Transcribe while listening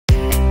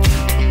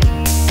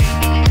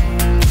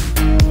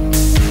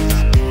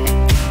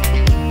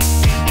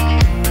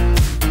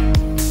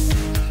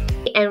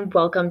and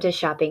welcome to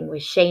Shopping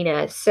with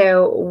Shana.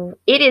 So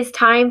it is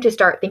time to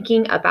start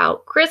thinking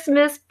about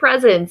Christmas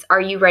presents. Are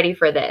you ready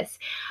for this?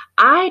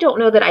 I don't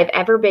know that I've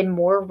ever been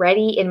more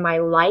ready in my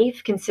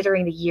life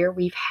considering the year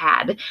we've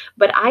had,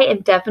 but I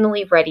am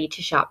definitely ready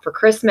to shop for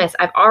Christmas.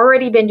 I've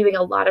already been doing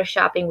a lot of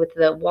shopping with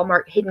the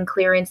Walmart hidden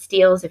clearance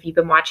deals. If you've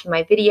been watching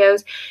my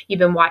videos, you've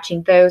been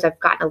watching those. I've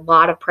gotten a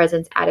lot of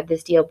presents out of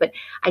this deal, but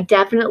I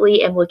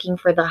definitely am looking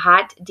for the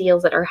hot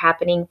deals that are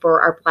happening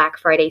for our Black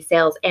Friday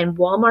sales. And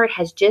Walmart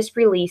has just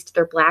released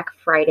their Black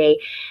Friday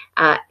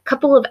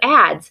couple of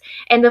ads.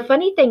 And the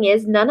funny thing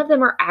is, none of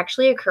them are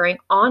actually occurring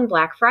on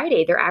Black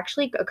Friday. They're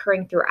actually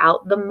occurring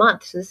throughout the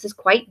month. So this is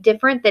quite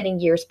different than in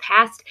years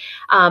past.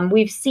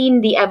 We've seen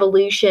the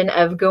evolution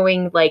of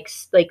going like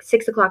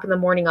 6 o'clock in the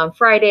morning on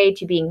Friday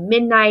to being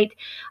midnight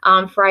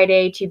on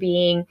Friday to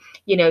being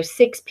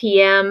 6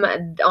 p.m.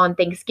 on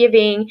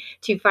Thanksgiving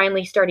to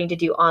finally starting to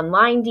do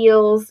online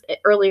deals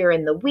earlier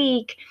in the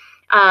week.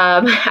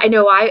 I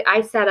know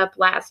I set up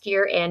last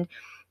year and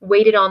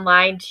waited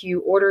online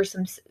to order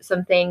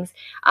some things.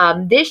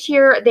 This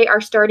year they are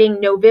starting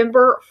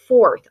November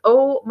 4th.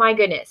 Oh my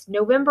goodness,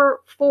 November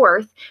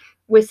 4th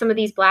with some of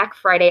these Black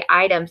Friday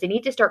items. They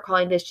need to start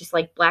calling this just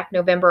like Black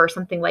November or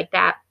something like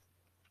that,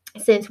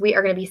 since we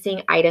are going to be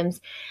seeing items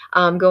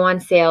go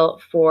on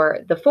sale for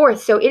the 4th.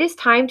 So it is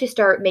time to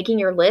start making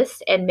your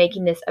list and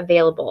making this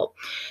available.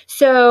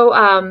 So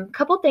a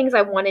couple things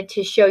I wanted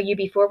to show you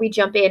before we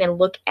jump in and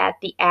look at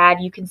the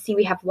ad. You can see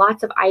we have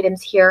lots of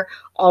items here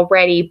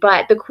already,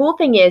 but the cool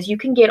thing is you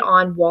can get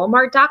on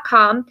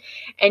walmart.com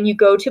and you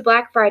go to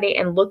Black Friday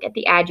and look at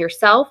the ad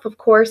yourself, of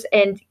course,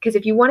 and because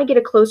if you want to get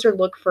a closer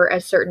look for a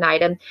certain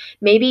item,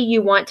 maybe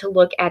you want to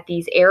look at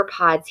these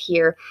AirPods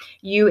here,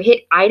 you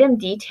hit item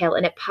detail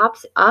and it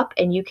pops up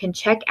and you can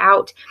check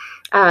out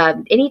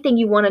anything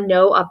you want to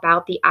know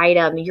about the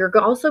item. You're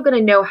also going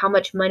to know how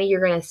much money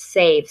you're going to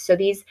save. So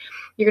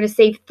you're going to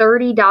save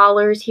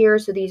 $30 here.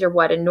 So these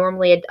are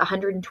normally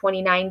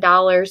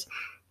 $129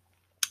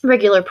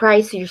 regular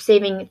price. So you're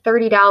saving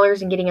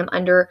 $30 and getting them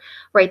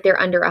right there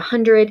under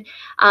 $100.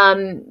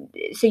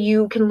 So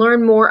you can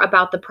learn more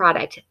about the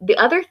product. The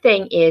other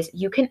thing is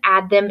you can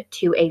add them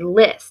to a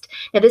list.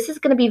 Now this is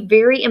going to be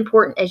very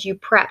important as you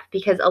prep,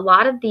 because a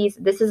lot of this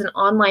is an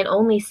online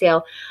only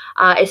sale.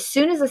 As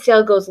soon as the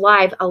sale goes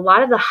live, a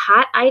lot of the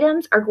hot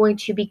items are going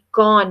to be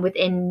gone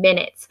within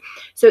minutes.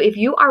 So if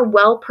you are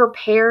well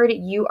prepared,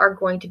 you are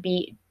going to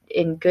be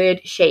in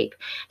good shape.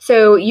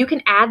 So you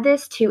can add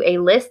this to a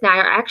list. Now, I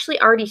actually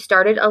already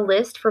started a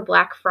list for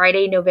Black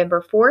Friday,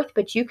 November 4th,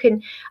 but you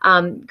can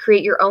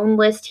create your own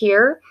list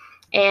here.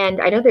 And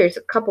I know there's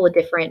a couple of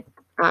different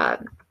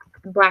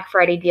Black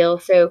Friday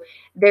deals. So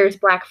there's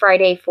Black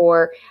Friday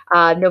for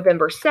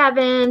November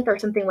 7th or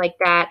something like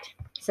that,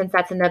 since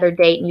that's another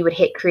date, and you would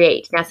hit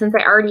create. Now, since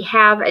I already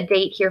have a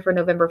date here for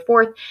November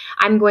 4th,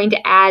 I'm going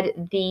to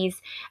add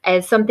these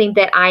as something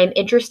that I'm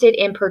interested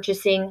in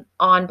purchasing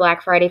on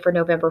Black Friday for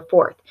November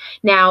 4th.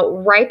 Now,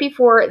 right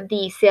before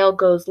the sale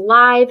goes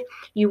live,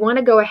 you want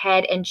to go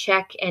ahead and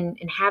check and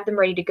have them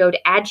ready to go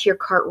to add to your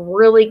cart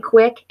really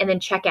quick and then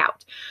check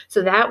out.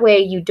 So that way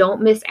you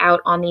don't miss out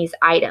on these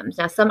items.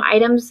 Now, some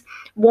items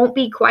won't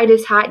be quite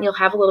as hot and you'll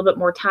have a little bit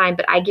more time,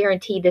 but I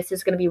guarantee this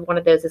is going to be one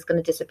of those that's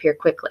going to disappear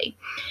quickly.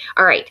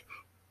 All right.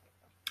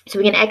 So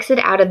we can exit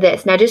out of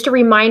this. Now, just a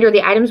reminder,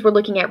 the items we're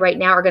looking at right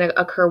now are going to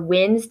occur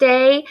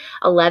Wednesday,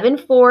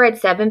 11/4 at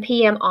 7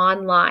 p.m.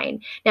 online.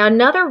 Now,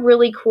 another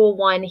really cool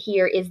one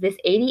here is this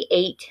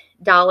 $88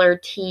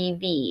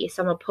 TV.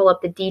 So I'm going to pull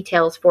up the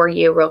details for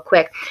you real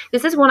quick.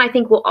 This is one I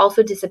think will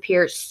also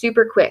disappear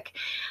super quick.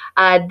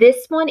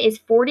 This one is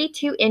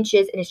 42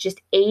 inches and it's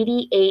just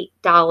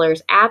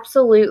 $88.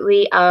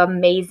 Absolutely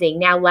amazing.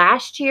 Now,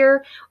 last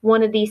year,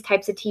 one of these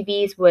types of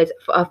TVs was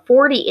a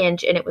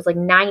 40-inch and it was like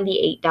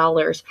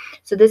 $98.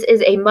 So this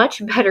is a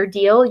much better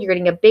deal. You're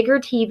getting a bigger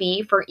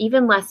TV for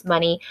even less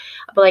money.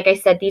 But like I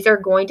said, these are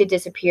going to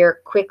disappear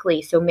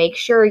quickly. So make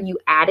sure you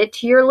add it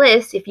to your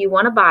list if you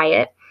want to buy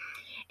it.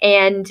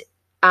 And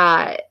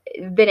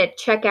then at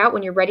checkout,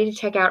 when you're ready to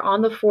check out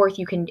on the 4th,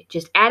 you can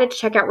just add it to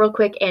checkout real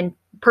quick and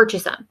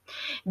purchase them.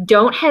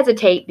 Don't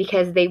hesitate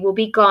because they will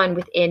be gone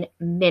within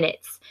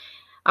minutes.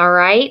 All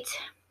right.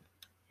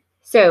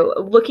 So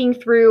looking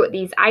through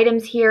these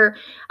items here,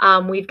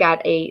 we've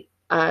got an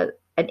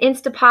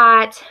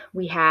Instapot.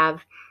 We have,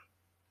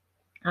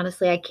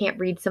 honestly, I can't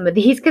read some of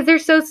these because they're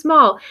so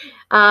small.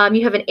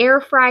 You have an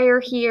air fryer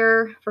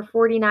here for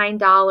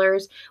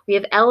 $49. We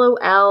have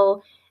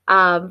LOL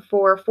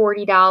for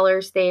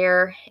 $40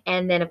 there.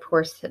 And then, of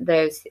course,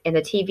 those and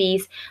the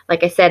TVs,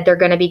 like I said, they're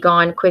going to be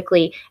gone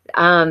quickly.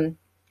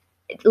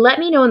 Let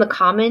me know in the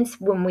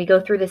comments when we go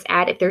through this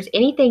ad if there's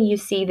anything you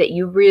see that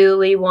you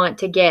really want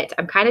to get.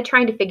 I'm kind of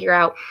trying to figure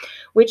out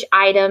which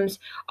items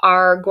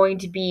are going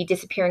to be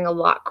disappearing a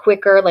lot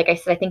quicker. Like I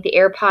said, I think the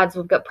AirPods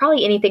will get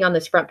probably anything on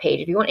this front page.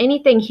 If you want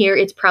anything here,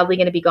 it's probably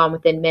going to be gone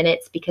within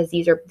minutes because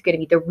these are going to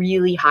be the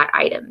really hot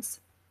items.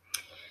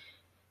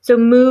 So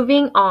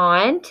moving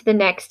on to the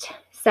next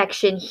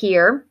section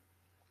here.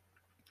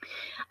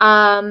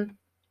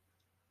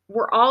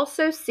 we're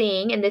also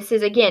seeing, and this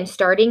is again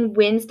starting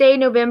Wednesday,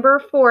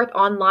 November 4th,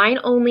 online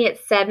only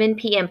at 7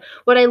 p.m.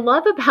 What I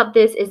love about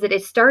this is that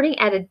it's starting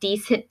at a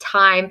decent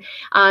time.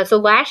 So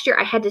last year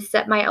I had to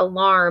set my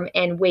alarm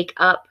and wake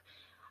up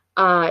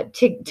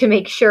to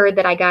make sure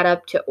that I got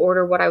up to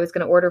order what I was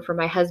going to order for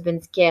my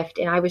husband's gift.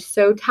 And I was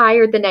so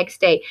tired the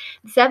next day.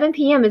 7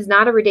 p.m. is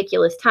not a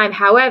ridiculous time.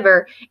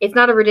 However, it's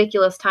not a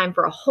ridiculous time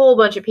for a whole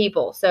bunch of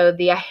people. So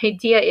the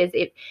idea is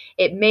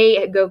it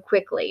may go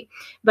quickly.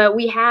 But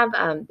we have,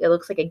 it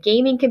looks like a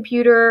gaming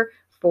computer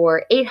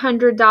for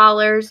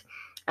 $800.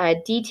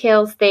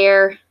 Details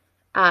there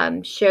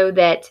show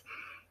that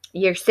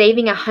you're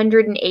saving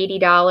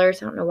 $180. I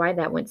don't know why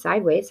that went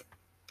sideways.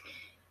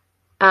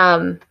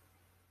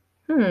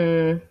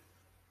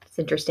 It's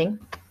interesting.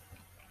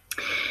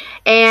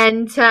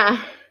 And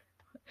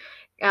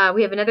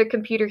we have another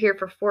computer here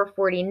for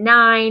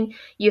 $449.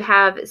 You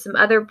have some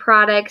other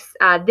products.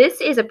 This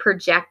is a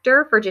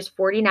projector for just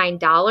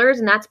 $49,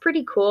 and that's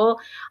pretty cool.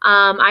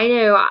 I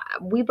know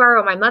we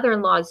borrow my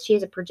mother-in-law's. She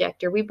has a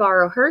projector. We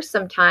borrow hers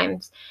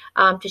sometimes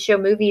to show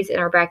movies in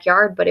our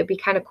backyard, but it'd be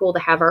kind of cool to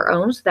have our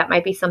own, so that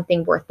might be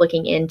something worth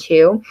looking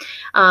into.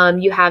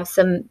 You have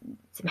some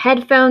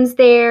headphones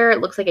there. It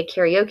looks like a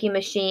karaoke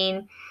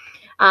machine.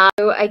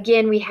 So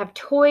again, we have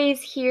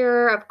toys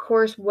here. Of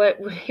course,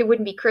 it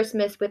wouldn't be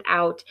Christmas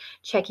without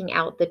checking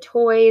out the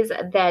toys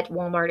that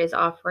Walmart is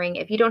offering.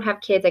 If you don't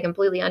have kids, I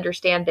completely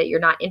understand that you're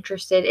not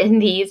interested in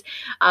these,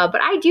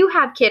 but I do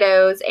have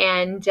kiddos,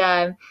 and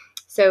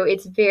so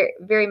it's very,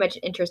 very much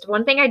interest.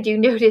 One thing I do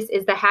notice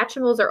is the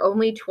Hatchimals are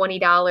only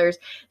 $20.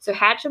 So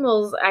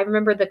Hatchimals, I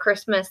remember the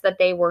Christmas that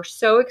they were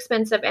so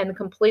expensive and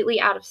completely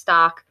out of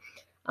stock.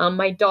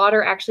 My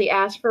daughter actually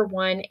asked for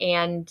one,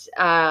 and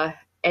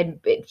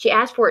she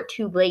asked for it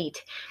too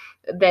late,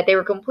 that they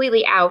were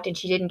completely out, and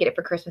she didn't get it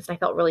for Christmas. And I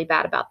felt really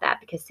bad about that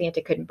because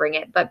Santa couldn't bring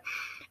it. But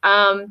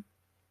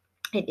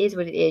it is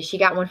what it is. She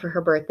got one for her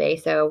birthday,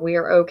 so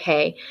we're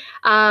okay.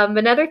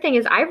 Another thing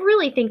is, I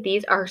really think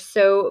these are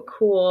so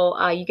cool.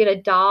 You get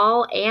a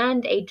doll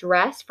and a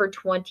dress for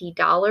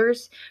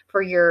 $20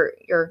 for your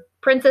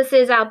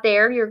princesses out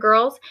there, your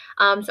girls.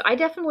 So I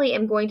definitely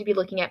am going to be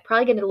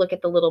probably going to look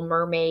at the Little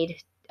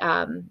Mermaid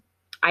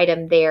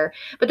item there.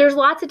 But there's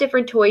lots of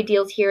different toy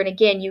deals here, and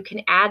again, you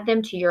can add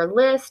them to your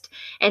list,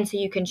 and so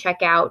you can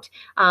check out.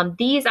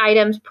 These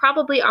items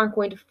probably aren't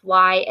going to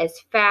fly as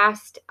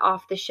fast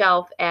off the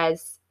shelf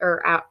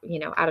or out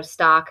of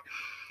stock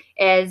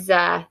as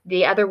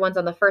the other ones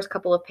on the first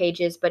couple of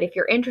pages. But if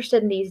you're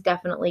interested in these,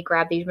 definitely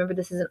grab these. Remember,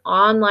 this is an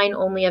online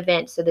only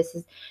event, so this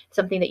is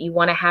something that you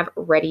want to have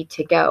ready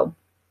to go.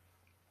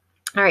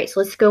 All right, so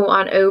let's go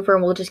on over,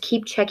 and we'll just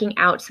keep checking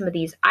out some of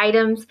these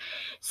items.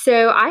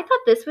 So I thought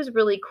this was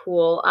really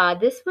cool.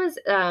 This was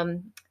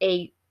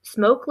a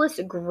smokeless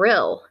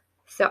grill.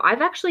 So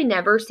I've actually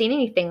never seen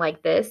anything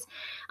like this.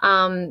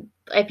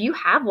 If you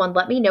have one,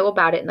 let me know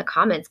about it in the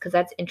comments, because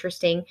that's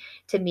interesting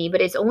to me.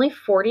 But it's only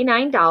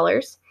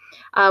 $49.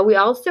 We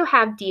also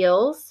have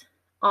deals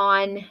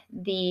on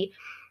the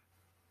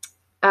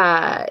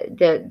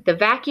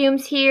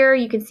vacuums here.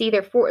 You can see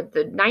they're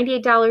the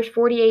 $98,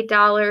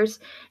 $48,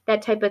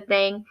 that type of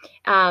thing.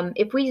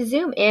 If we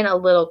zoom in a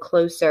little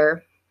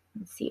closer,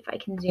 let's see if I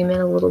can zoom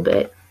in a little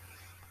bit.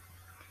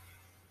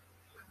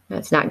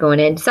 That's not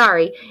going in.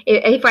 Sorry.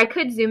 If I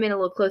could zoom in a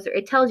little closer,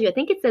 it tells you, I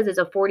think it says it's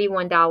a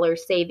 $41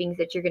 savings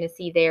that you're going to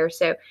see there.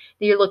 So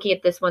you're looking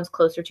at this one's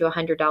closer to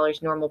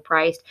 $100 normal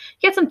priced.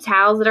 You got some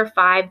towels that are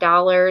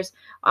 $5.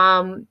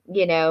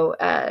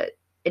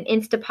 An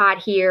Instapot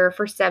here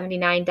for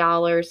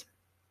 $79.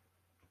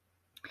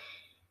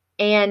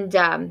 And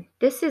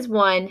this is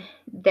one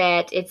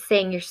that it's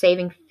saying you're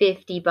saving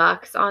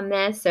 $50 on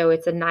this. So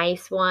it's a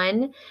nice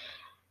one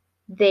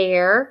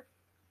there.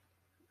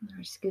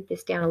 I'll scoot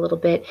this down a little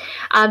bit.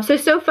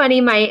 So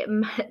funny.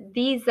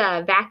 These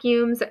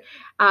vacuums.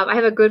 I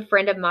have a good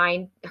friend of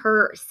mine.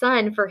 Her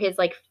son, for his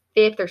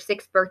 5th or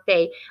 6th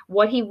birthday,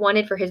 what he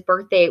wanted for his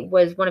birthday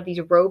was one of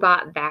these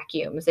robot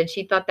vacuums, and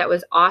she thought that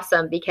was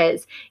awesome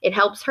because it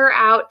helps her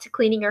out to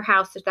cleaning her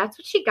house. So that's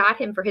what she got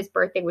him for his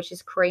birthday, which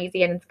is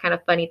crazy, and it's kind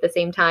of funny at the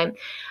same time.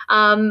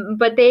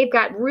 But they've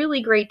got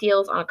really great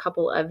deals on a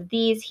couple of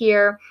these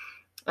here.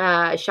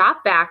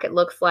 Shop Vac, it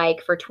looks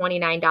like, for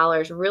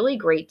 $29. Really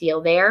great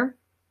deal there.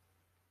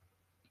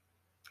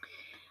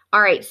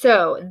 All right,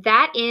 so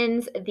that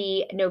ends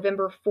the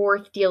November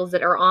 4th deals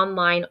that are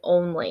online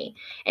only.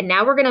 And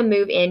now we're going to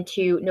move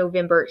into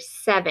November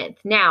 7th.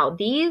 Now,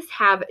 these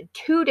have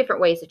 2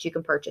 different ways that you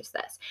can purchase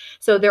this.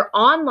 So they're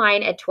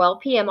online at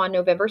 12 p.m. on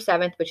November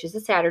 7th, which is a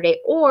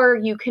Saturday, or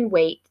you can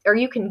wait, or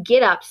you can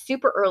get up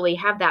super early,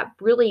 have that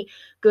really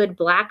good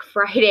Black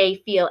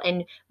Friday feel,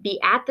 and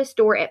be at the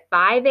store at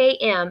 5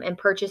 a.m. and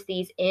purchase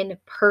these in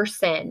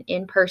person.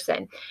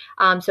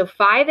 So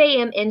 5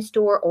 a.m. in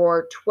store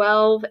or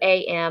 12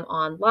 a.m.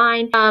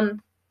 online.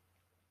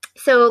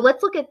 So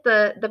let's look at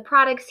the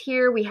products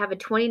here. We have a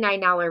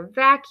 $29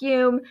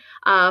 vacuum,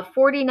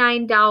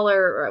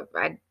 $49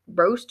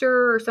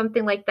 roaster or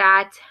something like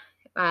that.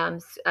 a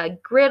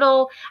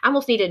griddle. I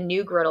almost need a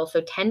new griddle.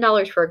 So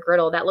 $10 for a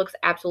griddle. That looks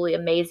absolutely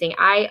amazing.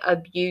 I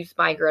abuse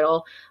my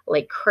griddle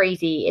like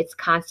crazy. It's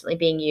constantly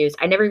being used.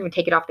 I never even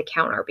take it off the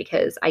counter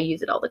because I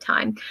use it all the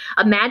time.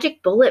 A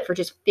magic bullet for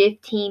just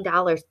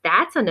 $15.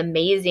 That's an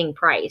amazing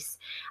price.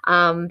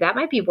 That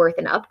might be worth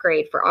an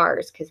upgrade for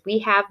ours because we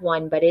have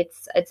one, but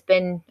it's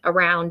been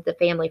around the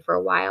family for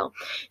a while.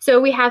 So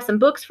we have some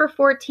books for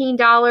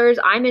 $14.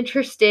 I'm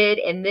interested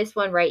in this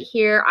one right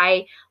here.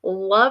 I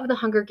love the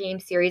Hunger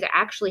Games series. I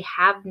actually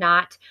have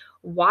not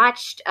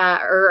watched,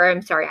 or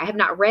I'm sorry, I have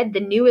not read the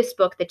newest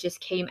book that just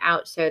came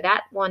out. So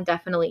that one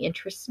definitely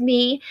interests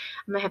me.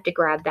 I'm gonna have to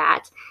grab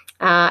that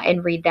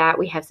and read that.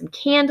 We have some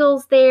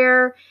candles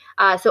there.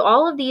 So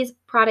all of these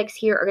products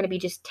here are going to be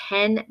just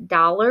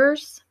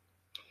 $10.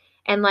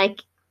 And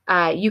like,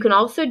 you can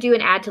also do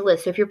an add to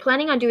list. So if you're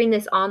planning on doing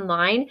this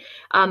online,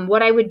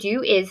 what I would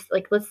do is,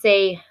 like, let's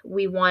say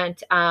we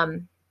want,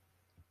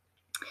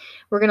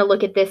 we're going to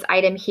look at this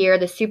item here,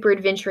 the Super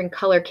Adventuring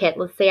Color Kit.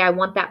 Let's say I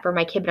want that for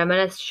my kid, but I'm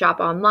going to shop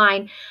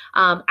online.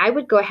 I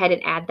would go ahead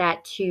and add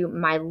that to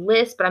my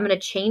list, but I'm going to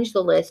change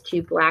the list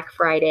to Black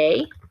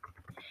Friday,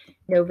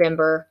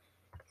 November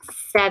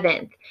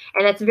 7th.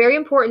 And that's very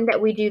important that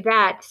we do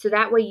that, so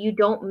that way you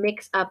don't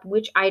mix up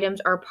which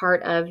items are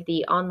part of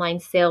the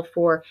online sale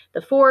for the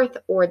 4th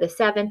or the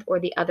 7th or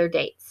the other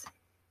dates.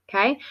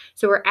 Okay,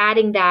 so we're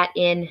adding that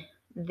in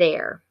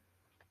there.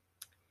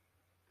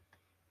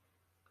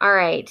 All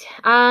right,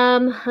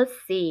 let's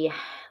see.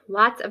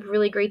 Lots of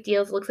really great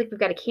deals. Looks like we've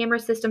got a camera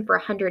system for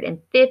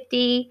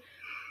 $150.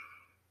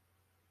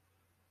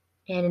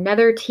 And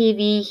another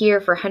TV here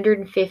for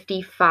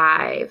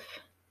 $155.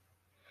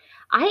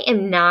 I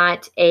am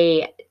not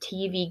a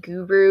TV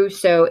guru,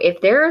 so if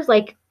there's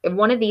like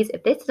one of these, if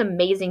it's an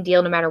amazing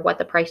deal, no matter what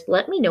the price,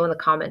 let me know in the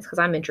comments because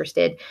I'm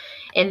interested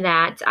in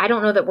that. I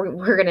don't know that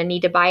we're going to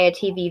need to buy a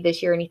TV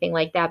this year or anything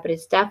like that, but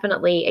it's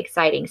definitely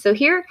exciting. So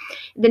here,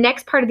 the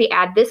next part of the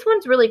ad, this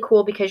one's really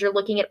cool because you're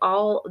looking at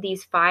all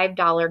these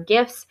 $5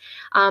 gifts.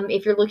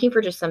 If you're looking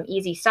for just some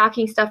easy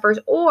stocking stuffers,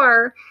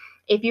 or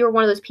if you're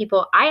one of those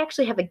people, I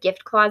actually have a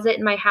gift closet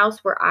in my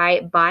house where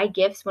I buy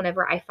gifts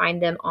whenever I find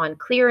them on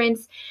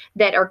clearance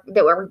that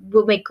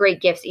will make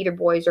great gifts, either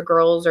boys or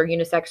girls or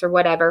unisex or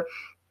whatever.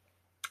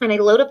 And I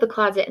load up the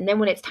closet, and then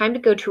when it's time to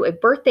go to a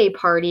birthday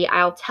party,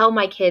 I'll tell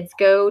my kids,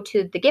 go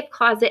to the gift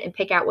closet and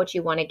pick out what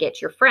you want to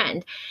get your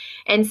friend.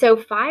 And so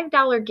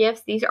 $5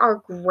 gifts, these are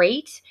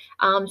great.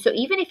 So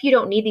even if you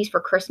don't need these for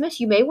Christmas,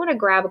 you may want to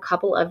grab a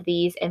couple of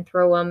these and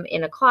throw them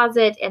in a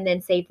closet and then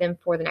save them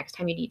for the next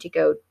time you need to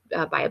go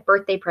buy a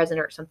birthday present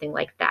or something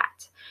like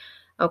that.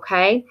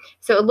 Okay,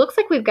 so it looks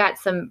like we've got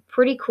some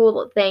pretty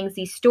cool things.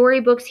 These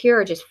storybooks here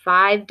are just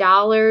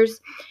 $5.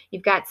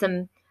 You've got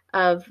some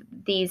of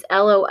these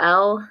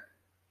LOL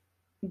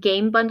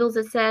game bundles,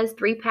 it says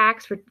 3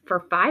 packs for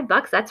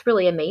 $5. That's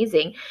really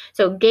amazing.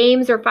 So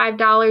games are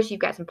 $5. You've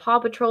got some Paw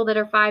Patrol that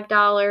are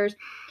 $5.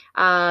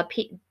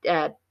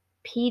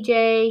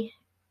 PJ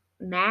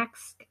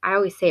Max, I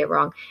always say it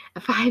wrong,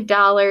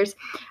 $5.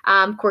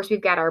 Of course, we've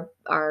got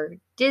our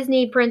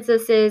Disney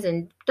princesses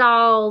and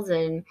dolls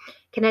and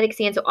kinetic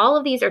sand. So all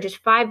of these are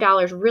just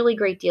 $5. Really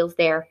great deals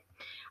there.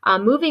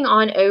 Moving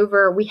on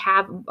over, we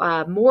have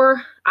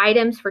more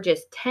items for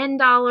just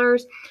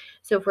 $10.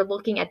 So if we're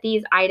looking at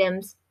these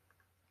items,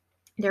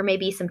 there may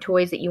be some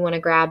toys that you want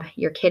to grab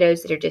your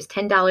kiddos that are just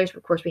 $10.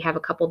 Of course, we have a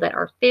couple that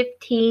are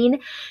 $15.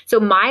 So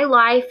My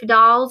Life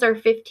dolls are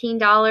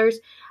 $15.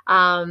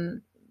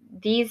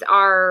 These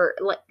are,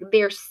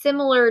 they're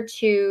similar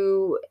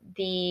to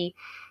the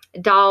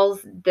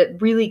dolls, the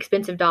really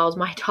expensive dolls.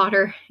 My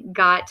daughter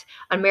got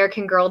an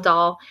American Girl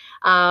doll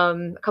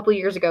a couple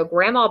years ago.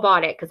 Grandma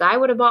bought it because I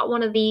would have bought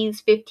one of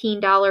these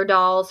 $15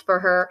 dolls for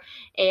her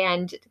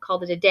and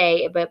called it a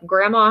day, but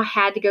Grandma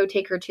had to go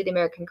take her to the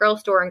American Girl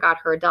store and got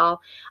her a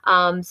doll.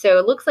 So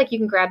it looks like you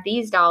can grab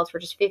these dolls for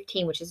just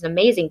 $15, which is an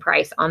amazing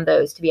price on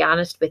those, to be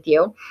honest with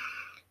you.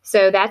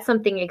 So that's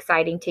something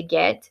exciting to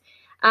get.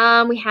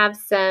 We have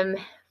some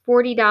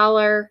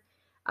 $40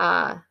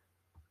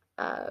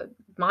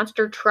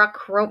 monster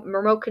truck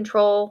remote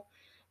control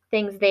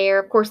things there.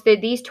 Of course,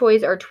 these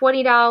toys are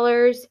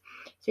 $20. So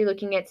you're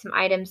looking at some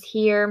items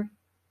here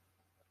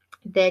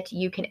that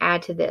you can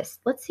add to this.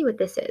 Let's see what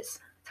this is.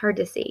 It's hard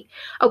to see.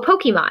 Oh,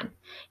 Pokemon.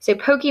 So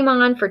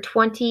Pokemon for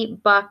 $20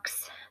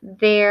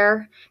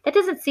 there. That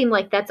doesn't seem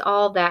like that's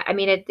all that. I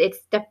mean, it's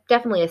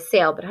definitely a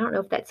sale, but I don't know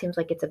if that seems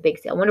like it's a big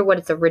sale. I wonder what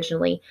it's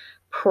originally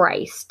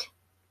priced.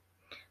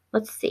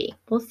 Let's see.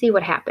 We'll see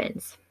what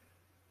happens.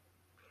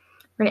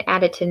 We're going to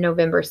add it to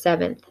November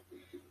 7th.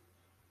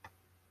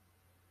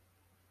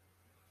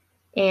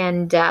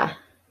 And let's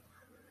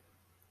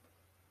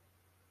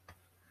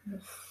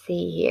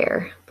see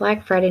here.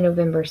 Black Friday,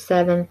 November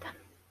 7th.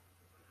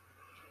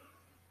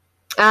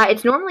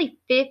 It's normally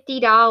 $50.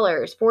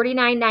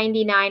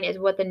 $49.99 is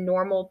what the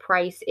normal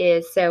price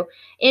is. So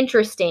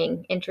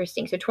interesting. So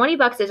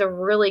 $20 is a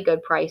really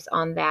good price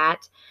on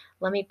that.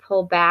 Let me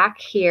pull back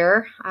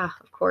here.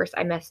 Of course,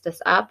 I messed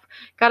this up.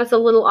 Got us a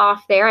little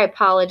off there. I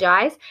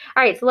apologize.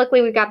 All right, so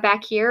luckily we got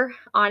back here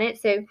on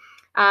it. So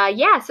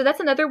Yeah, so that's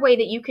another way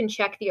that you can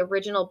check the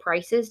original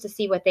prices to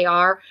see what they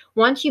are.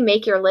 Once you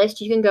make your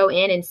list, you can go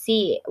in and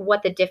see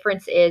what the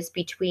difference is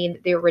between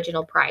the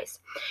original price.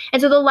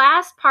 And so the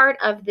last part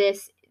of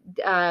this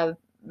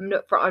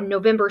for on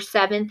November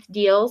 7th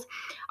deals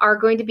are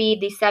going to be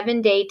the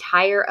 7-day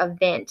tire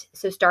event.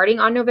 So starting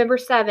on November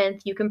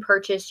 7th, you can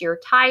purchase your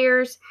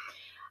tires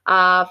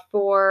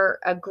for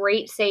a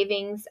great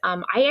savings.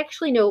 I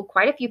actually know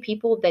quite a few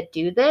people that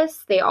do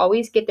this. They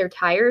always get their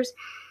tires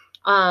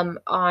on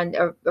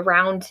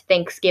around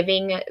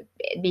Thanksgiving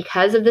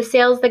because of the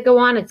sales that go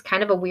on. It's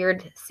kind of a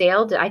weird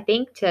sale, I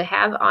think, to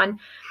have on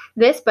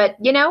this, but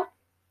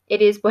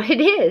it is what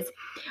it is.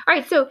 All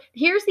right, so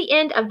here's the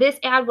end of this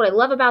ad. What I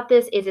love about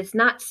this is it's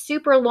not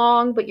super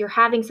long, but you're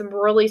having some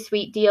really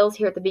sweet deals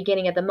here at the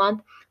beginning of the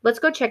month. Let's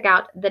go check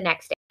out the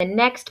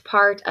next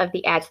part of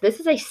the ad. So this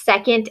is a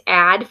second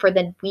ad for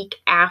the week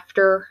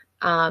after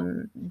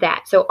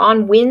that. So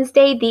on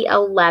Wednesday, the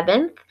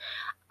 11th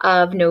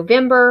of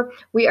November,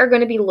 we are going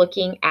to be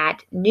looking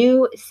at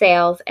new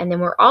sales, and then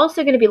we're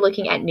also going to be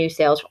looking at new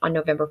sales on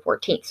November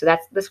 14th. So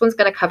this one's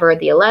going to cover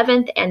the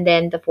 11th and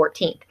then the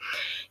 14th.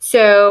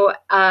 So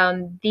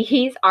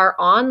these are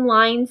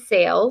online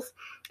sales,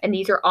 and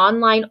these are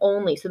online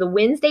only. So the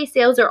Wednesday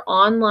sales are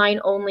online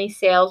only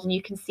sales, and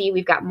you can see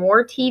we've got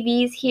more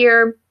TVs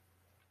here.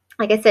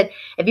 Like I said,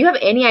 if you have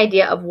any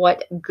idea of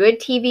what good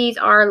TVs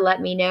are,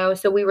 let me know.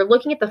 So we were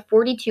looking at the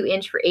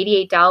 42-inch for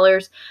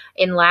 $88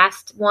 in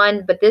last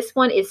one, but this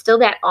one is still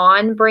that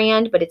on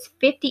brand, but it's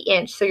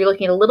 50-inch. So you're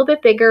looking at a little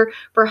bit bigger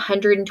for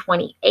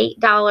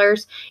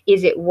 $128.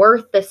 Is it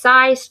worth the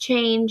size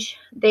change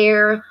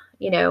there?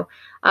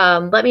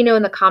 Let me know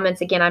in the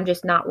comments. Again, I'm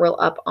just not real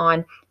up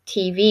on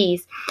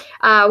TVs.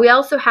 We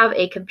also have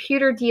a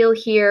computer deal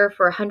here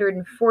for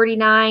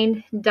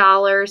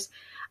 $149.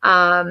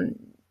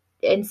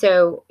 And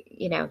so,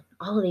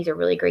 all of these are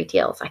really great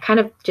deals. I kind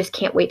of just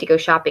can't wait to go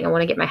shopping. I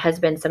want to get my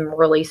husband some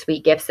really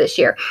sweet gifts this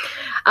year.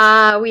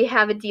 We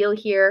have a deal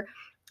here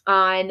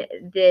on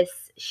this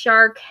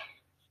Shark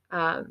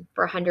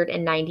for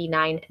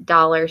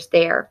 $199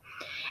 there.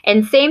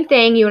 And same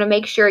thing, you want to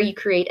make sure you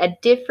create a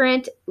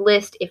different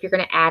list if you're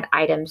going to add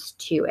items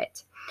to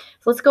it.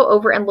 So let's go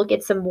over and look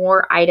at some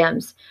more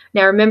items.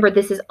 Now remember,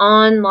 this is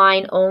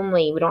online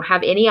only. We don't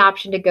have any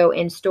option to go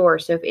in store.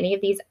 So if any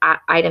of these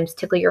items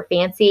tickle your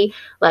fancy,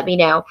 let me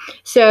know.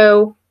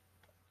 So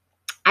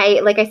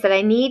like I said,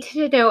 I need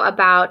to know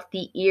about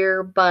the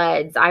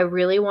earbuds. I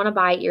really want to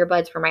buy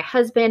earbuds for my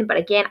husband, but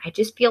again, I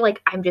just feel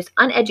like I'm just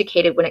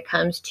uneducated when it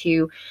comes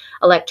to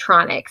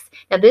electronics.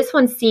 Now this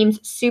one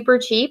seems super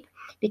cheap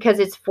because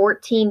it's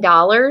 $14.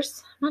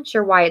 I'm not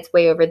sure why it's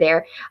way over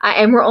there.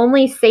 And we're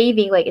only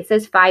saving, like it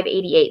says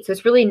 $588. So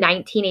it's really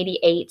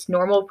 $19.88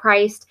 normal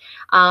priced.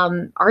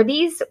 Are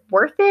these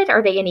worth it?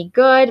 Are they any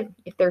good?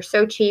 If they're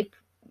so cheap,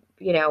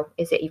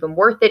 is it even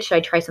worth it? Should I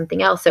try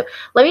something else? So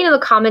let me know in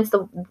the comments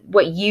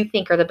what you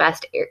think are the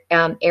best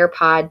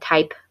AirPod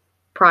type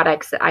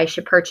products that I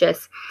should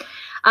purchase.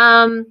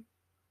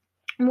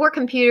 More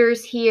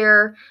computers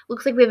here.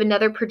 Looks like we have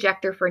another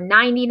projector for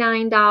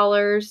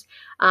 $99.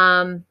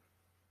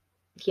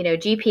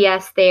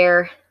 GPS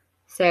there.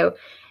 So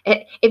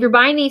if you're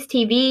buying these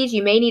TVs,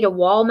 you may need a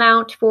wall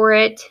mount for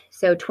it.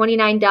 So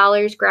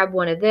 $29, grab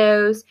one of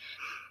those.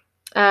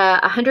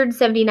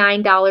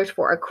 $179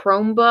 for a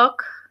Chromebook.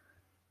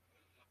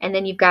 And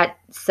then you've got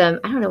some,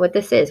 I don't know what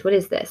this is. What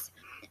is this?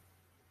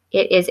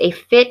 It is a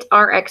Fit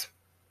RX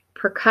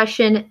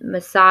percussion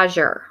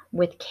massager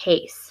with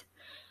case.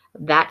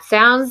 That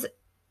sounds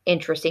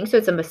interesting. So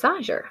it's a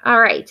massager. All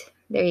right,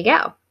 there you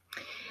go.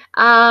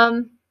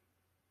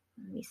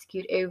 Let me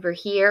scoot over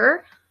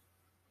here.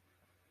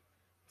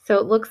 So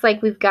it looks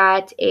like we've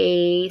got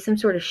some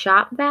sort of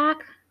shop vac.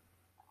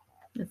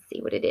 Let's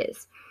see what it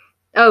is.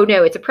 Oh,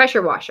 no, it's a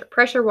pressure washer.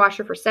 Pressure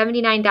washer for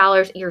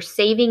 $79. You're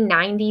saving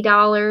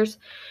 $90.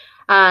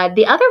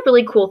 The other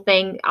really cool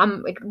thing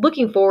I'm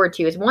looking forward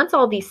to is once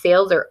all these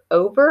sales are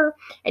over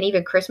and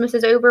even Christmas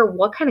is over,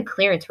 what kind of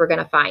clearance we're going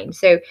to find.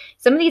 So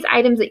some of these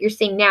items that you're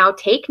seeing now,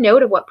 take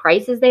note of what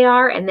prices they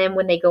are. And then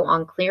when they go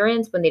on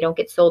clearance, when they don't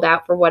get sold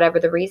out for whatever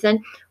the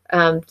reason,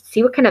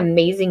 see what kind of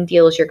amazing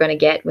deals you're going to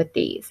get with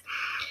these.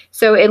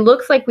 So it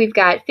looks like we've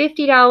got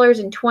 $50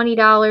 and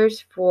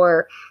 $20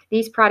 for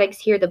these products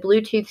here. The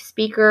Bluetooth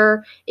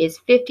speaker is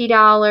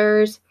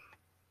 $50.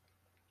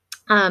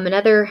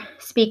 Another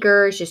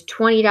speaker is just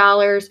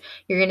 $20.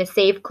 You're going to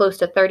save close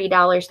to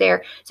 $30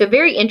 there. So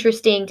very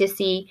interesting to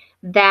see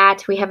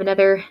that. We have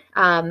another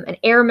an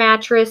air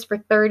mattress for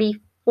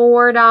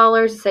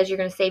 $34. It says you're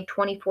going to save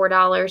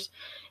 $24.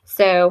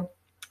 So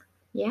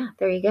yeah,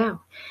 there you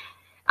go.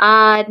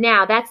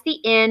 Now that's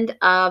the end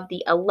of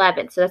the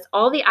 11th. So that's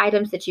all the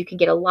items that you can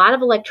get. A lot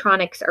of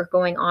electronics are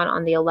going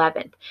on the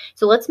 11th.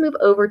 So let's move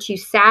over to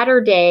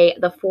Saturday,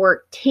 the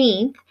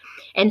 14th.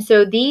 And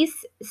so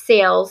these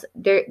sales,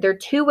 there are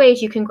two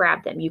ways you can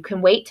grab them. You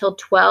can wait till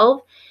 12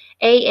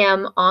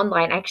 a.m.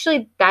 online.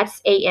 Actually, that's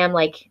a.m.,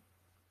 like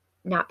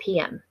not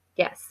p.m.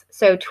 Yes.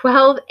 So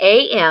 12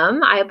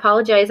 a.m. I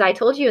apologize. I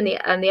told you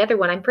on the other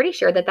one. I'm pretty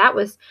sure that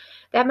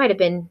that might have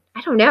been.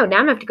 I don't know. Now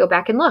I'm gonna have to go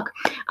back and look.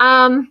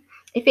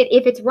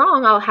 If it's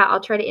wrong, I'll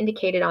try to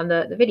indicate it on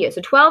the video.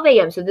 So 12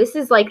 a.m. So this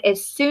is like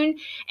as soon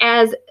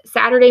as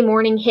Saturday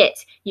morning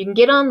hits, you can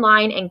get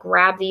online and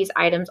grab these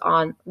items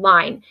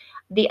online.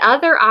 The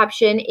other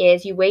option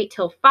is you wait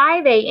till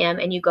 5 a.m.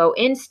 and you go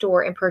in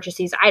store and purchase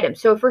these items.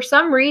 So for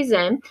some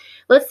reason,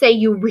 let's say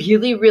you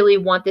really, really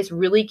want this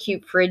really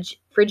cute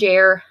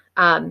Frigidaire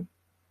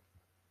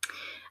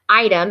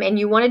item and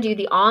you want to do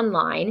the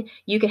online,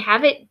 you can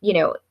have it,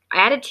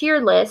 add it to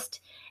your list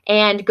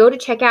and go to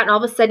checkout, and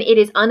all of a sudden it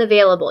is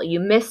unavailable.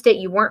 You missed it.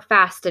 You weren't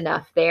fast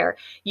enough there.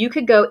 You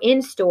could go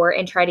in store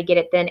and try to get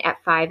it then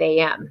at 5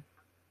 a.m.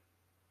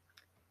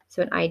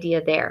 So an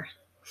idea there.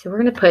 So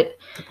we're going to put,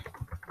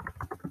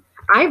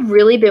 I've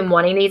really been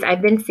wanting these.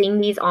 I've been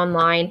seeing these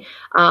online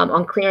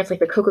on clearance, like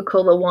the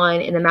Coca-Cola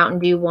one and the Mountain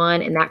Dew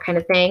one and that kind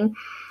of thing.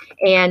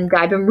 And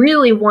I've been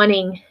really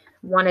wanting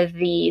one of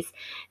these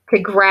to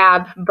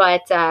grab,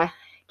 but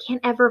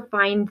can't ever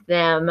find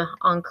them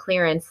on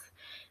clearance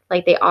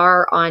like they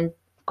are on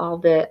all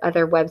the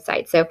other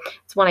websites. So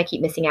it's one I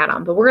keep missing out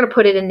on, but we're going to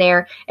put it in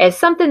there as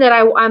something that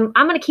I'm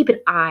going to keep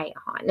an eye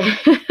on.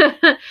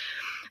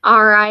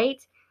 All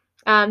right.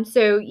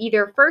 So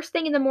either first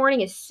thing in the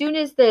morning, as soon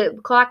as the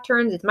clock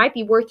turns, it might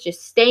be worth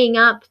just staying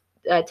up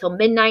till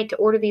midnight to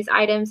order these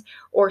items,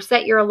 or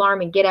set your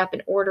alarm and get up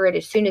and order it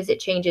as soon as it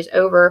changes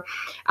over.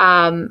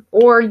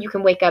 Or you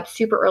can wake up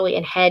super early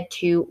and head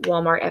to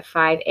Walmart at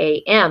 5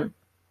 a.m.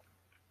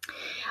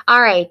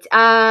 All right,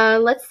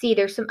 let's see.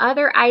 There's some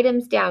other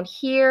items down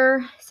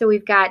here. So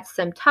we've got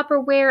some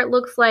Tupperware, it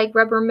looks like,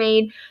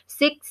 Rubbermaid,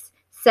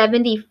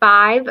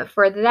 $6.75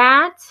 for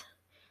that.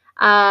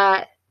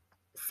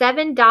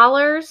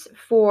 $7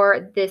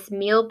 for this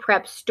meal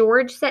prep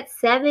storage set,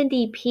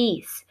 70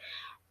 piece.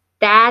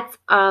 That's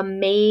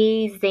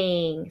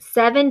amazing.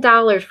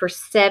 $7 for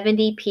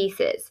 70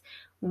 pieces.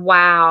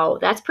 Wow,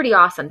 that's pretty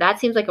awesome. That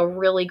seems like a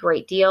really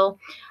great deal.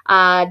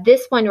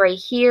 This one right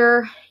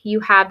here, you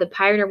have the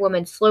Pioneer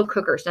Woman slow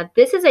cookers. Now,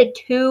 this is a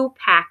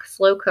 2-pack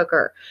slow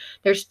cooker.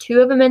 There's 2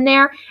 of them in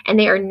there, and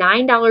they are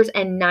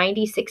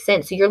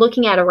 $9.96. So you're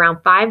looking at around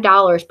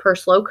 $5 per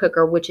slow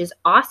cooker, which is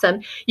awesome.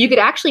 You could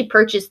actually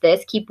purchase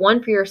this, keep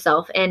one for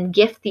yourself, and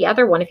gift the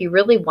other one if you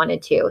really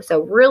wanted to.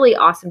 So really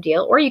awesome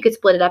deal. Or you could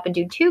split it up and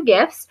do 2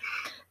 gifts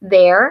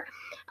there.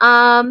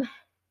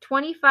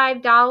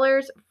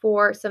 $25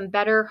 for some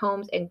Better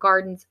Homes and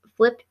Gardens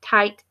Flip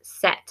Tight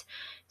set.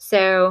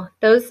 So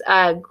those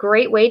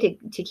great way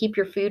to keep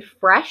your food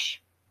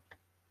fresh.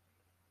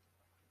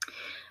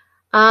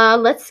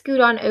 Let's scoot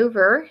on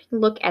over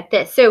and look at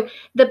this. So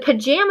the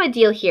pajama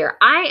deal here,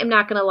 I am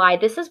not going to lie,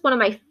 this is one of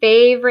my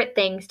favorite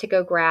things to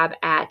go grab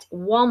at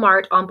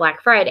Walmart on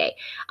Black Friday.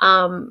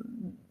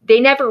 They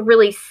never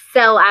really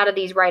sell out of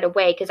these right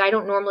away because I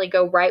don't normally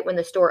go right when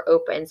the store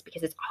opens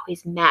because it's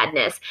always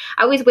madness.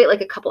 I always wait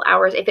like a couple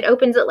hours. If it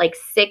opens at like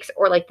 6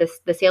 or like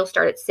the sales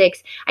start at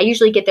 6, I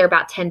usually get there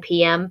about 10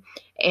 p.m.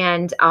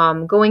 and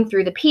going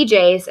through the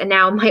PJs. And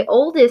now my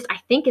oldest, I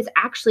think, is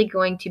actually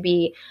going to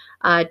be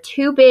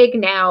too big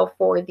now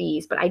for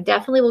these, but I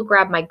definitely will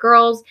grab my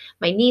girls,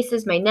 my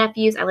nieces, my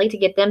nephews. I like to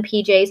get them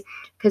PJs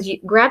because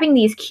grabbing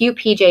these cute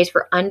PJs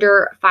for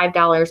under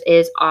 $5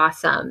 is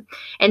awesome.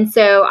 And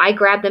so I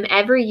grab them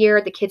every year.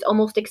 The kids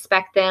almost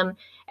expect them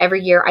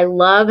every year. I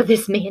love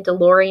this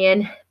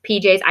Mandalorian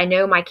PJs. I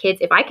know my kids,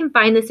 if I can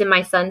find this in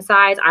my son's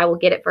size, I will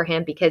get it for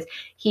him because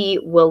he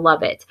will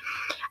love it.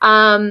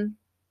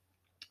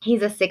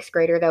 He's a 6th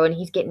grader, though, and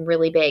he's getting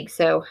really big,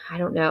 so I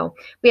don't know.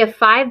 We have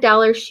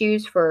 $5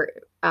 shoes for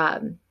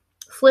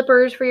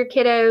slippers for your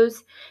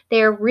kiddos.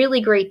 They're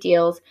really great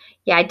deals.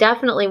 Yeah, I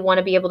definitely want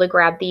to be able to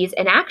grab these,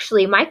 and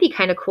actually it might be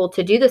kind of cool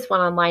to do this one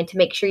online to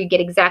make sure you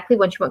get exactly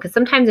what you want, because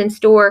sometimes in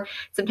store,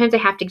 sometimes I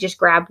have to just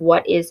grab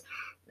what is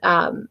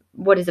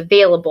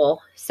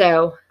available.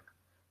 So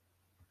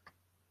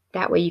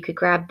that way you could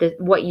grab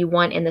what you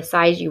want and the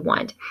size you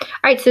want. All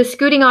right, so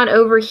scooting on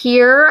over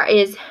here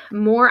is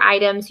more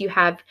items. You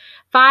have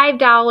 $5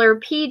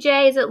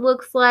 PJs, it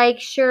looks like,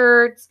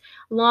 shirts,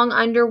 long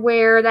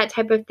underwear, that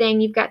type of thing.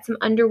 You've got some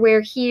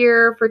underwear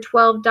here for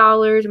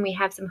 $12, and we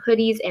have some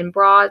hoodies and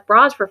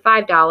bras for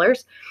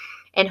 $5,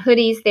 and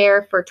hoodies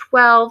there for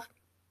 $12. So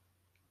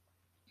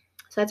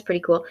that's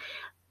pretty cool.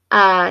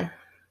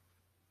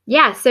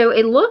 Yeah, so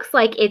it looks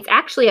like it's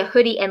actually a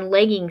hoodie and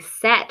legging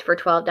set for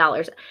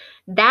 $12.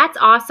 That's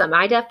awesome.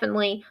 I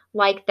definitely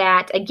like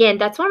that. Again,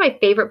 that's one of my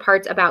favorite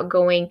parts about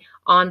going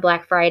on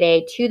Black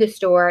Friday to the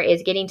store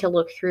is getting to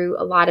look through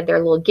a lot of their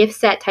little gift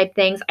set type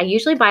things. I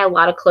usually buy a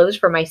lot of clothes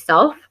for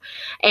myself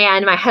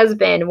and my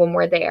husband when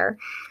we're there.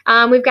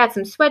 We've got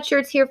some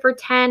sweatshirts here for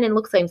 $10 and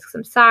looks like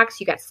some socks.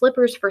 You got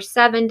slippers for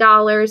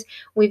 $7.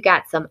 We've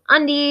got some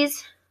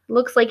undies.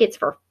 Looks like it's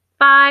for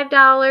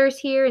 $5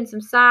 here and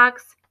some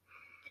socks.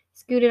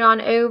 Scoot it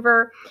on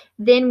over.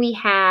 Then we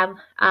have,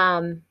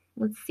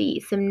 let's see,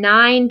 some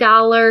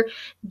 $9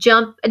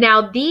 jump.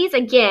 Now these,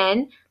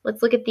 again,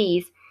 let's look at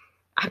these.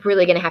 I'm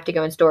really going to have to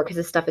go in store because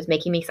this stuff is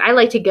making me, I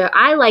like to go,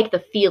 I like the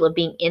feel of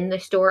being in the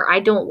store. I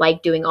don't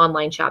like doing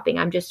online shopping.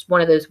 I'm just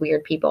one of those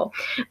weird people.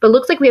 But it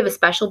looks like we have a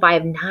special buy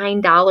of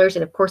 $9.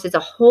 And of course, it's a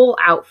whole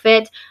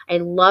outfit. I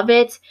love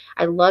it.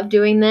 I love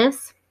doing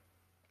this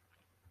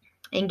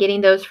and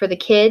getting those for the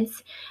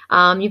kids.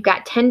 You've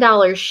got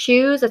 $10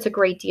 shoes. That's a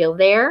great deal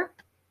there.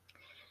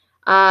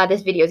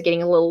 This video is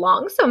getting a little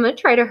long, so I'm going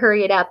to try to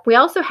hurry it up. We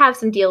also have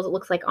some deals, it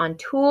looks like, on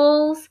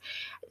tools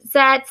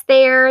sets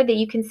there that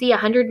you can see,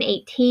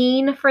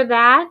 118 for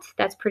that.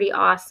 That's pretty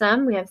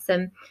awesome. We have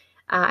some,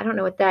 I don't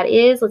know what that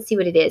is. Let's see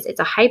what it is. It's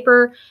a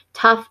Hyper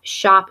Tough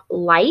Shop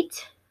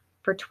Light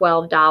for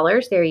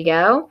 $12. There you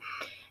go.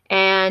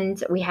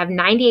 And we have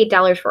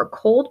 $98 for a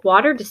cold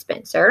water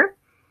dispenser.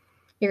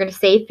 You're going to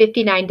save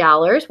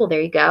 $59. Well,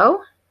 there you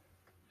go.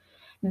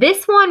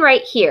 This one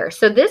right here.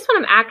 So this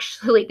one, I'm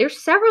actually,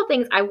 there's several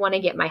things I want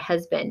to get my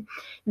husband.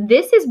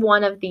 This is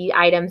one of the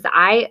items that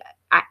I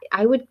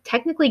would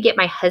technically get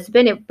my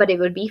husband, but it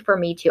would be for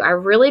me too.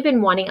 I've really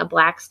been wanting a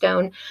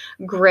Blackstone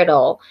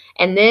griddle,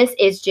 and this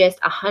is just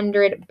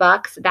 $100.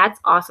 That's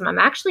awesome. I'm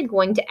actually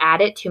going to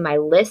add it to my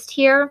list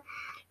here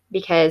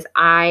because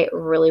I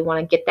really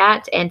want to get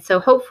that. And so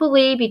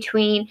hopefully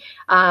between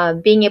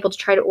being able to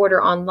try to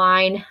order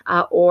online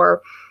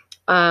or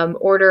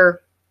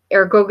order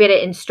or go get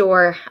it in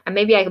store,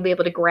 maybe I could be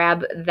able to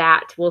grab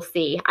that. We'll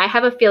see. I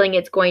have a feeling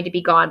it's going to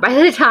be gone by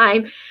the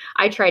time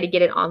I try to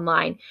get it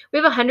online.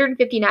 We have a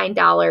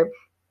 $159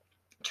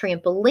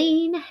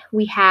 trampoline.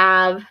 We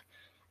have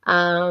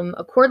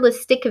a cordless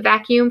stick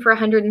vacuum for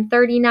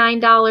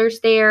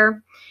 $139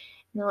 there.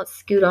 Now let's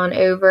scoot on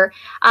over.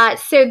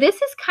 So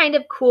this is kind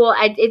of cool.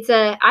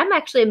 I'm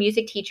actually a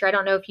music teacher. I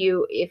don't know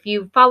if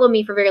you follow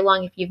me for very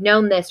long, if you've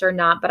known this or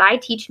not, but I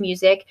teach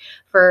music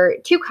for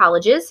 2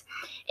 colleges.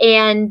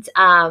 And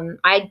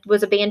I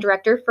was a band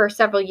director for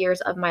several years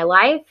of my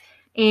life.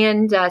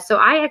 And so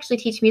I actually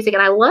teach music,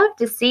 and I love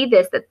to see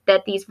this,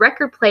 that these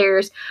record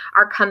players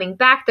are coming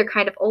back. They're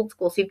kind of old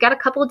school. So you've got a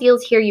couple of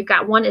deals here. You've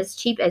got one as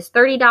cheap as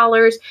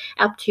 $30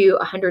 up to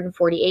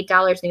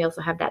 $148. And you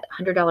also have that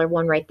 $100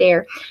 one right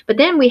there. But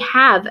then we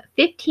have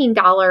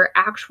 $15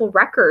 actual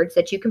records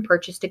that you can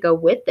purchase to go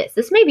with this.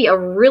 This may be a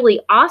really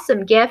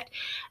awesome gift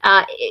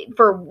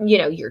for,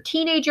 your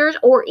teenagers,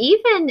 or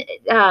even,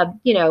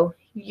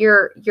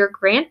 your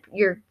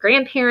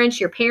grandparents,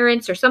 your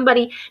parents, or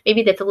somebody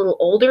maybe that's a little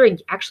older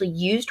and actually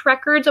used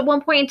records at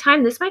one point in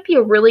time. This might be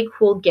a really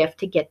cool gift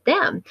to get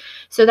them.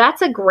 So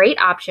that's a great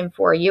option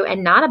for you,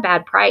 and not a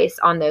bad price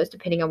on those,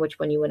 depending on which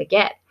one you want to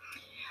get.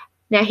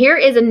 Now, here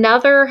is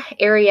another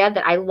area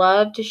that I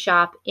love to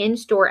shop in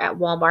store at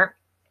Walmart.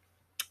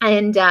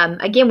 And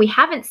again, we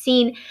haven't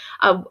seen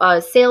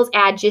a sales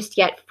ad just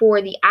yet for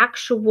the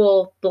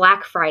actual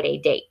Black Friday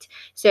date.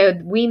 So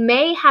we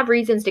may have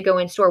reasons to go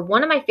in store.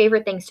 One of my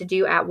favorite things to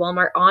do at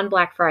Walmart on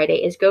Black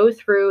Friday is go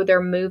through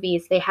their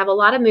movies. They have a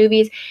lot of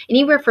movies,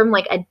 anywhere from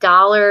like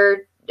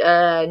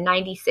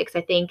 $1.96,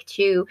 I think,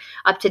 to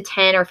up to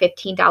 $10 or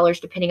 $15,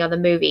 depending on the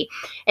movie.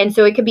 And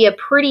so it could be a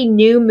pretty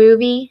new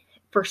movie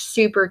for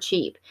super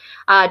cheap.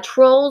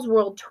 Trolls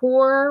World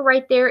Tour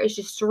right there is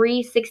just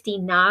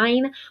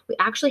 $3.69. We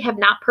actually have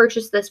not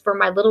purchased this for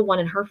my little one,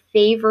 and her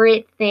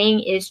favorite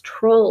thing is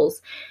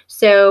Trolls.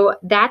 So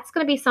that's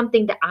going to be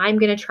something that I'm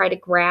going to try to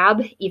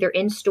grab either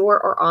in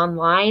store or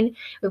online.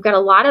 We've got a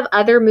lot of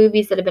other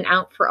movies that have been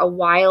out for a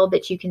while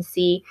that you can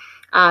see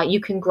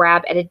you can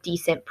grab at a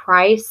decent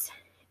price.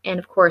 And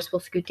of course,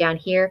 we'll scoot down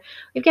here.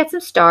 We've got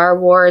some Star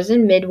Wars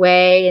and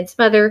Midway and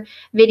some other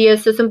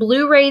videos. So some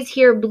Blu-rays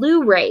here,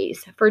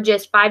 Blu-rays for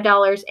just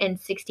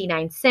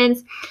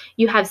 $5.69.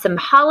 You have some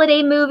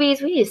holiday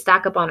movies. We need to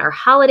stock up on our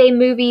holiday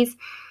movies.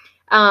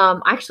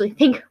 I actually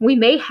think we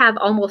may have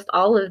almost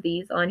all of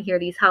these on here,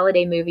 these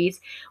holiday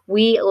movies.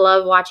 We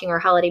love watching our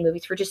holiday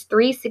movies for just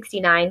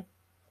 $3.69.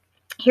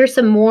 Here's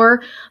some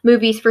more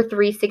movies for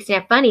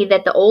 $3.69. Funny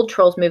that the old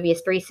Trolls movie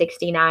is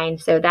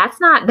 $3.69, so that's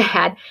not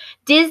bad.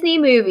 Disney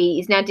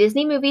movies. Now,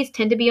 Disney movies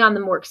tend to be on the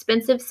more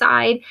expensive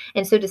side,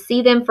 and so to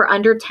see them for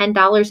under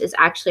 $10 is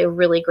actually a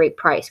really great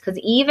price, because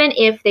even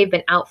if they've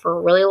been out for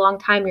a really long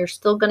time, you're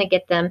still going to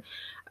get them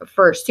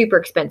for super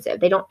expensive.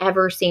 They don't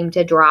ever seem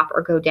to drop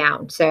or go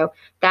down, so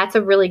that's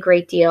a really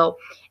great deal.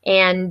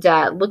 And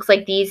looks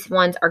like these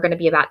ones are going to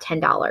be about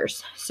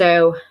 $10.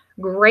 So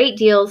great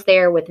deals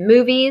there with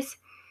movies.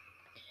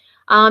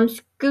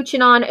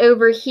 Scooching on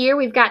over here,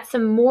 we've got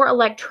some more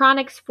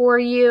electronics for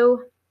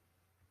you.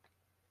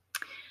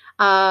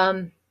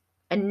 A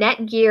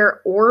Netgear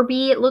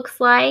Orbi, it looks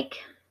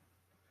like.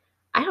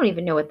 I don't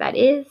even know what that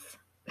is.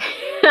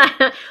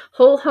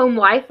 Whole home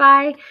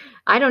Wi-Fi?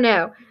 I don't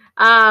know.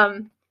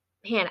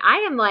 Man,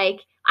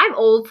 I'm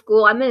old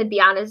school. I'm going to be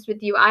honest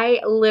with you.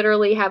 I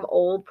literally have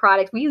old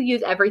products. We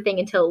use everything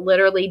until it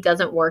literally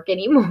doesn't work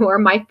anymore.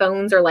 My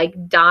phones are like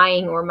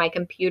dying, or my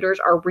computers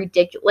are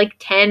ridiculous, like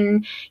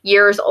 10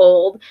 years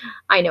old.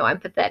 I know, I'm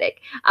pathetic.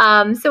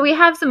 So we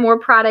have some more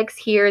products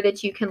here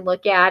that you can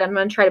look at. I'm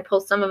going to try to pull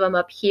some of them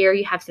up here.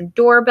 You have some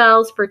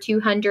doorbells for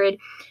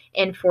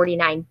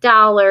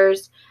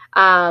 $249.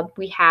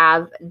 We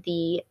have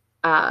the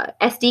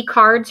SD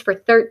cards for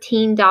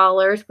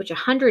 $13, which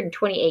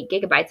 128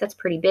 gigabytes. That's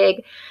pretty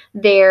big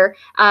there.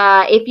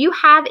 If you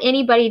have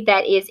anybody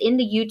that is in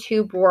the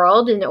YouTube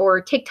world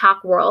or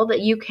TikTok world,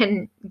 you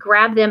can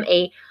grab them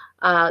a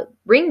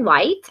ring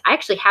light. I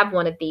actually have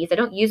one of these. I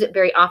don't use it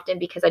very often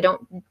because I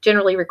don't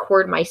generally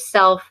record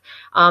myself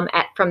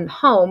from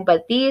home,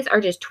 but these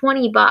are just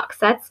 20 bucks.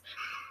 That's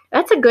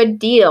a good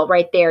deal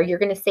right there. You're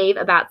going to save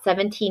about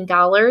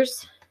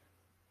 $17.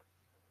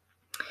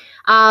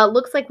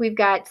 Looks like we've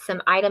got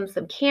some items,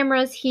 some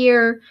cameras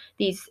here.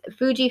 These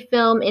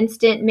Fujifilm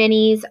Instant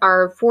Minis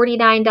are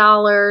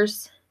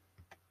 $49.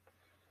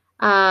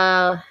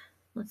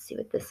 Let's see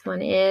what this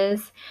one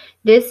is.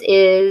 This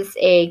is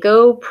a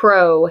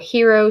GoPro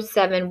Hero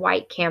 7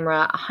 white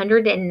camera,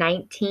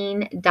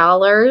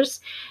 $119.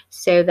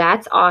 So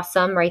that's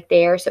awesome right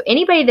there. So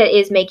anybody that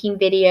is making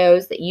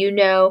videos that you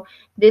know,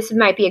 this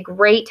might be a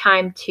great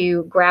time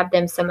to grab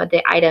them some of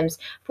the items.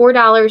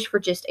 $4 for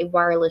just a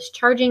wireless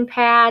charging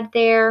pad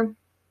there,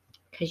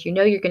 because you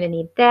know you're going to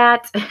need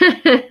that.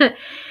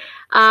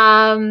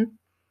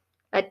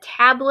 A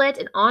tablet,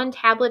 an on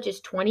tablet,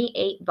 just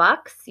 28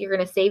 bucks. You're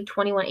going to save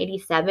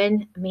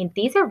 $21.87. I mean,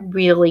 these are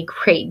really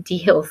great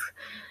deals.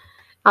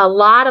 A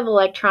lot of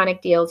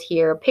electronic deals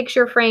here.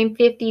 Picture frame,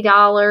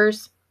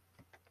 $50.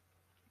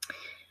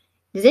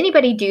 Does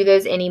anybody do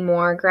those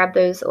anymore? Grab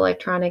those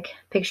electronic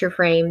picture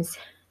frames.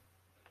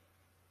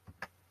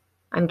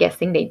 I'm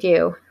guessing they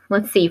do.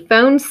 Let's see,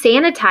 phone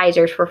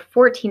sanitizers for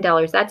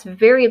 $14. That's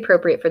very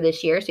appropriate for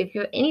this year. So if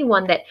you have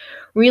anyone that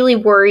really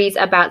worries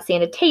about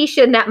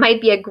sanitation, that might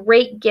be a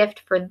great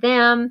gift for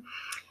them.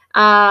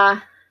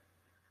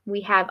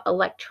 We have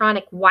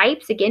electronic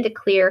wipes, again, to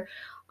clean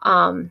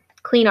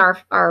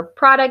our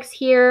products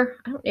here.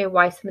 I don't know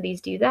why some of these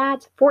do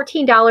that.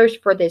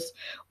 $14 for this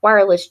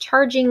wireless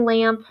charging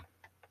lamp.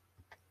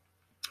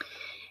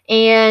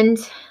 And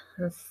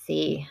let's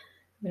see.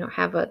 We don't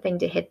have a thing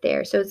to hit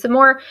there. So some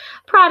more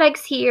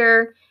products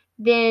here.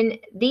 Then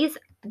these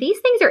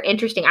things are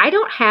interesting. I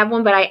don't have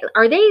one, but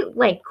are they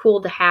like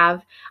cool to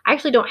have? I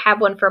actually don't have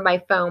one for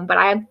my phone, but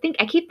I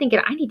keep thinking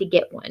I need to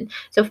get one.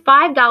 So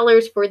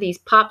 $5 for these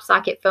pop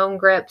socket phone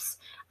grips.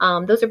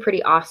 Those are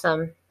pretty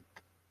awesome.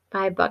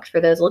 $5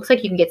 for those. Looks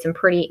like you can get some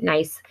pretty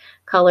nice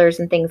colors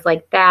and things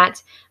like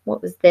that.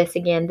 What was this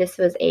again? This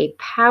was a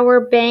power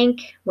bank,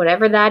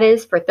 whatever that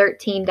is, for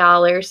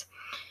 $13.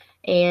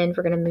 And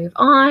we're going to move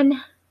on.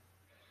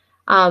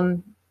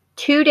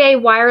 2-day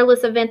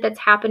wireless event that's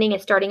happening.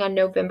 It's starting on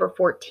November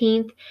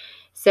 14th.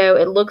 So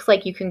it looks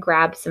like you can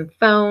grab some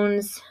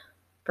phones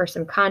for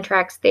some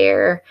contracts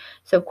there.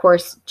 So of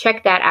course,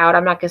 check that out.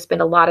 I'm not going to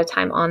spend a lot of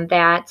time on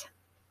that.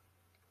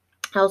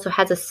 It also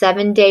has a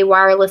 7-day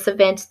wireless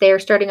event there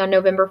starting on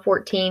November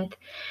 14th.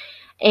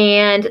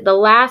 And the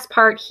last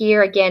part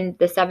here, again,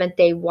 the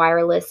 7th-day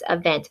wireless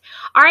event.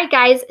 All right,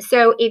 guys,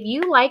 so if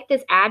you like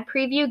this ad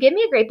preview, give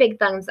me a great big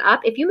thumbs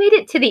up. If you made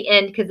it to the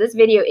end, because this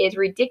video is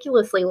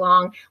ridiculously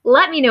long,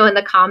 let me know in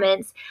the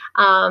comments.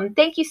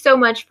 Thank you so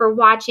much for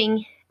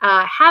watching.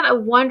 Have a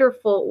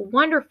wonderful,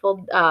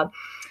 wonderful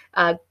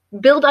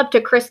build up to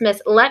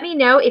Christmas. Let me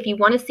know if you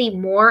want to see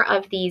more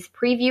of these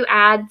preview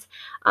ads,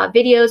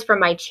 videos from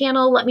my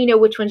channel. Let me know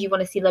which ones you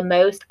want to see the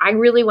most. I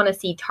really want to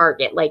see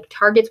Target. Like,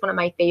 Target's one of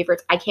my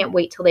favorites. I can't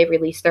wait till they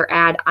release their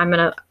ad. I'm going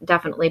to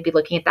definitely be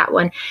looking at that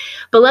one.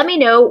 But let me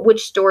know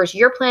which stores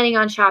you're planning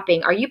on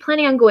shopping. Are you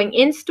planning on going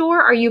in store?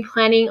 Are you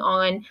planning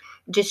on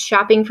just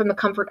shopping from the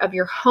comfort of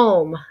your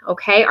home?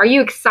 Okay. Are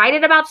you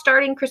excited about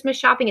starting Christmas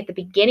shopping at the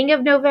beginning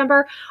of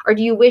November, or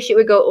do you wish it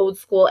would go old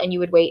school and you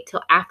would wait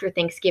till after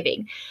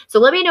Thanksgiving? So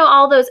let me know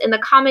all those in the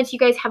comments. You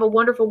guys have a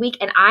wonderful week,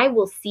 and I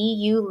will see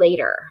you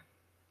later.